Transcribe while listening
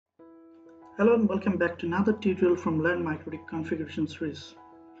Hello and welcome back to another tutorial from Learn Mikrotik Configuration series.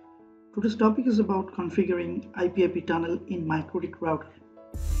 Today's topic is about configuring IPIP tunnel in Mikrotik Router.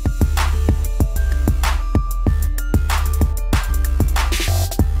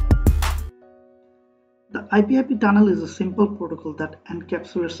 The IPIP tunnel is a simple protocol that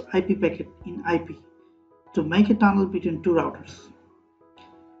encapsulates IP packet in IP to make a tunnel between two routers.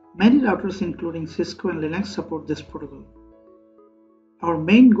 Many routers including Cisco and Linux support this protocol. Our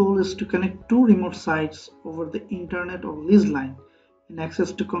main goal is to connect two remote sites over the internet or leased line and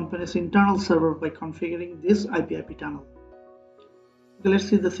access to company's internal server by configuring this IPIP tunnel. Okay, let's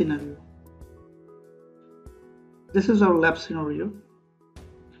see the scenario. This is our lab scenario.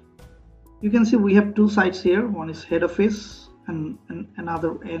 You can see we have two sites here. One is head office and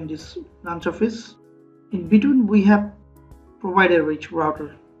another end is branch office. In between we have provider rich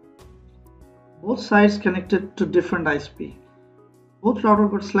router. Both sites connected to different ISP. Both router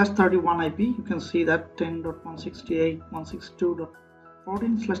got /31 IP. You can see that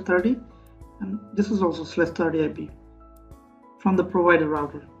 10.168.162.14/30, and this is also /30 IP from the provider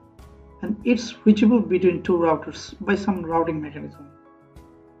router, and it's reachable between two routers by some routing mechanism.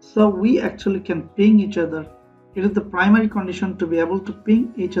 So we actually can ping each other. It is the primary condition to be able to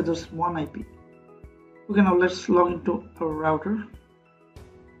ping each other's one IP. Okay, now let's log into our router.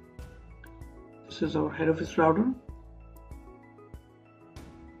 This is our head office router.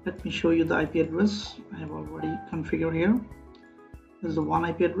 Let me show you the IP address. I have already configured here. This is the one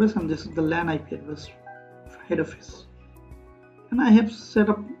IP address and this is the LAN IP address of head office. And I have set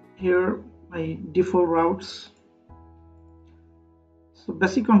up here my default routes. So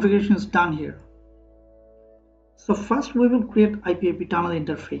basic configuration is done here. So first we will create IPIP tunnel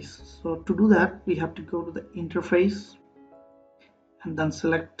interface. So to do that we have to go to the interface and then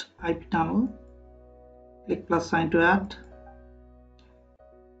select IP tunnel. Click plus sign to add.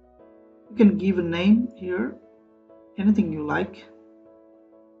 You can give a name here, anything you like,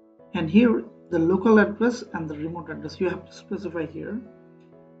 and here the local address and the remote address you have to specify here.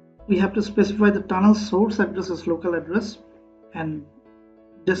 We have to specify the tunnel source address as local address and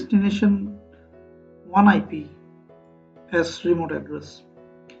destination 1 IP as remote address.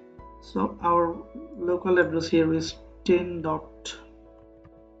 So our local address here is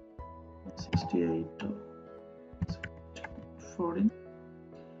 10.68.14.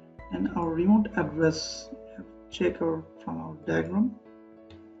 and our remote address, check out from our diagram.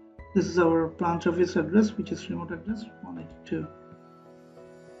 This is our branch office address, which is remote address 182.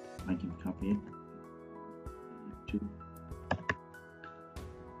 I can copy it.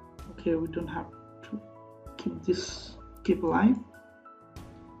 Okay, we don't have to keep alive.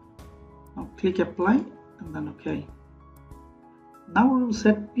 Now click apply and then OK. Now we will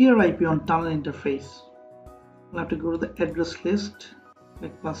set peer IP on tunnel interface. We'll have to go to the address list.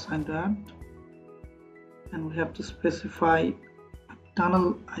 Click plus sign to add, and we have to specify a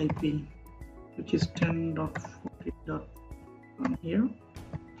tunnel IP, which is 10.40.1 here.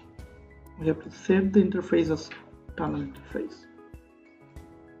 We have to set the interface as tunnel interface.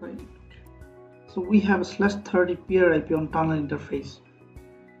 Right. So we have a /30 peer IP on tunnel interface.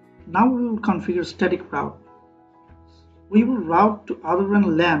 Now we will configure static route. We will route to other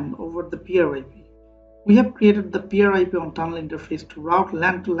than LAN over the peer IP. We have created the peer IP on tunnel interface to route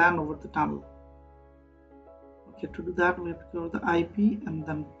LAN to LAN over the tunnel. Okay, to do that we have to go to the IP and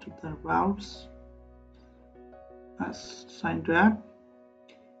then to the routes as sign to add.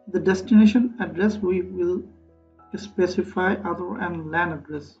 The destination address we will specify other and LAN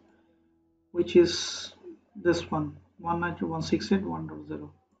address, which is this one 192.168.1.0.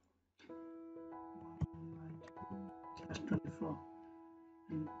 192.24.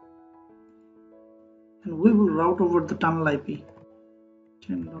 And we will route over the tunnel IP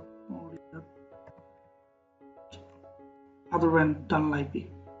 10.40. other end tunnel IP,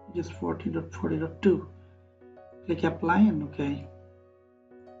 which is 40.40.2. Click apply and OK.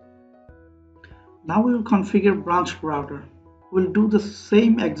 Now we will configure branch router. We'll do the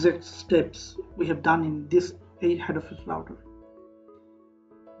same exact steps we have done in this head office router.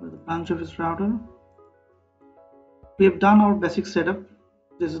 With the branch office router, we have done our basic setup.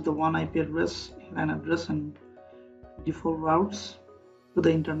 This is the one IP address, LAN address, and default routes to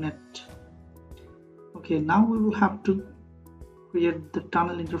the internet. Okay, now we will have to create the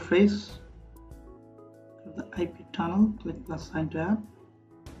tunnel interface. The IP tunnel, click plus sign to add.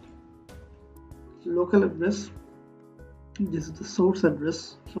 Local address. This is the source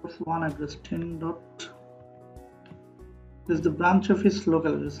address, source 1 address 10. This is the branch office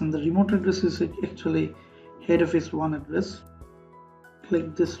local address, and the remote address is actually head office 1 address.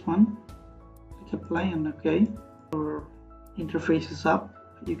 Click this one, click apply and OK. Our interface is up.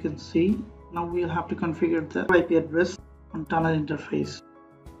 You can see Now we'll have to configure the IP address on tunnel interface.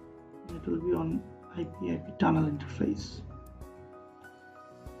 It will be on IPIP tunnel interface.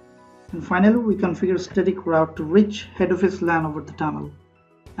 And finally, we configure static route to reach head office LAN over the tunnel.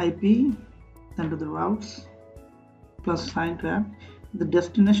 IP, then to the routes, plus sign to add. The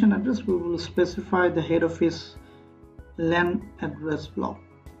destination address, we will specify the head office LAN address block,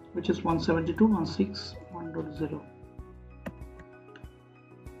 which is 172.168.1.0.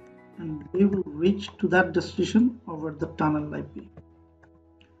 And we will reach to that destination over the tunnel IP.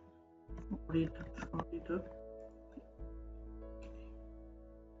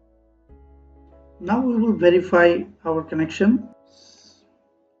 Now we will verify our connection.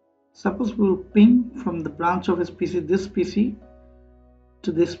 Suppose we will ping from the branch office PC, this PC,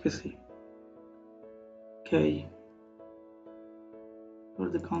 to this PC. Okay. For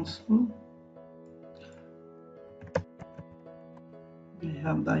the console, we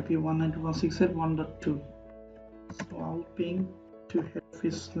have the IP 192.168.1.2. So I'll ping to head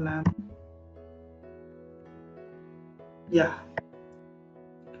office LAN. Yeah.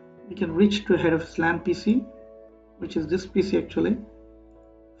 We can reach to head office LAN PC, which is this PC actually.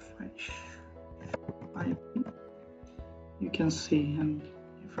 You can see, and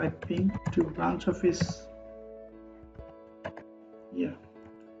if I ping to branch office, yeah.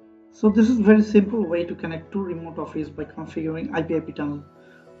 So this is very simple way to connect to remote office by configuring IPIP tunnel.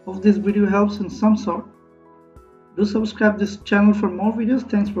 Hope this video helps in some sort. Do subscribe this channel for more videos.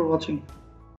 Thanks for watching.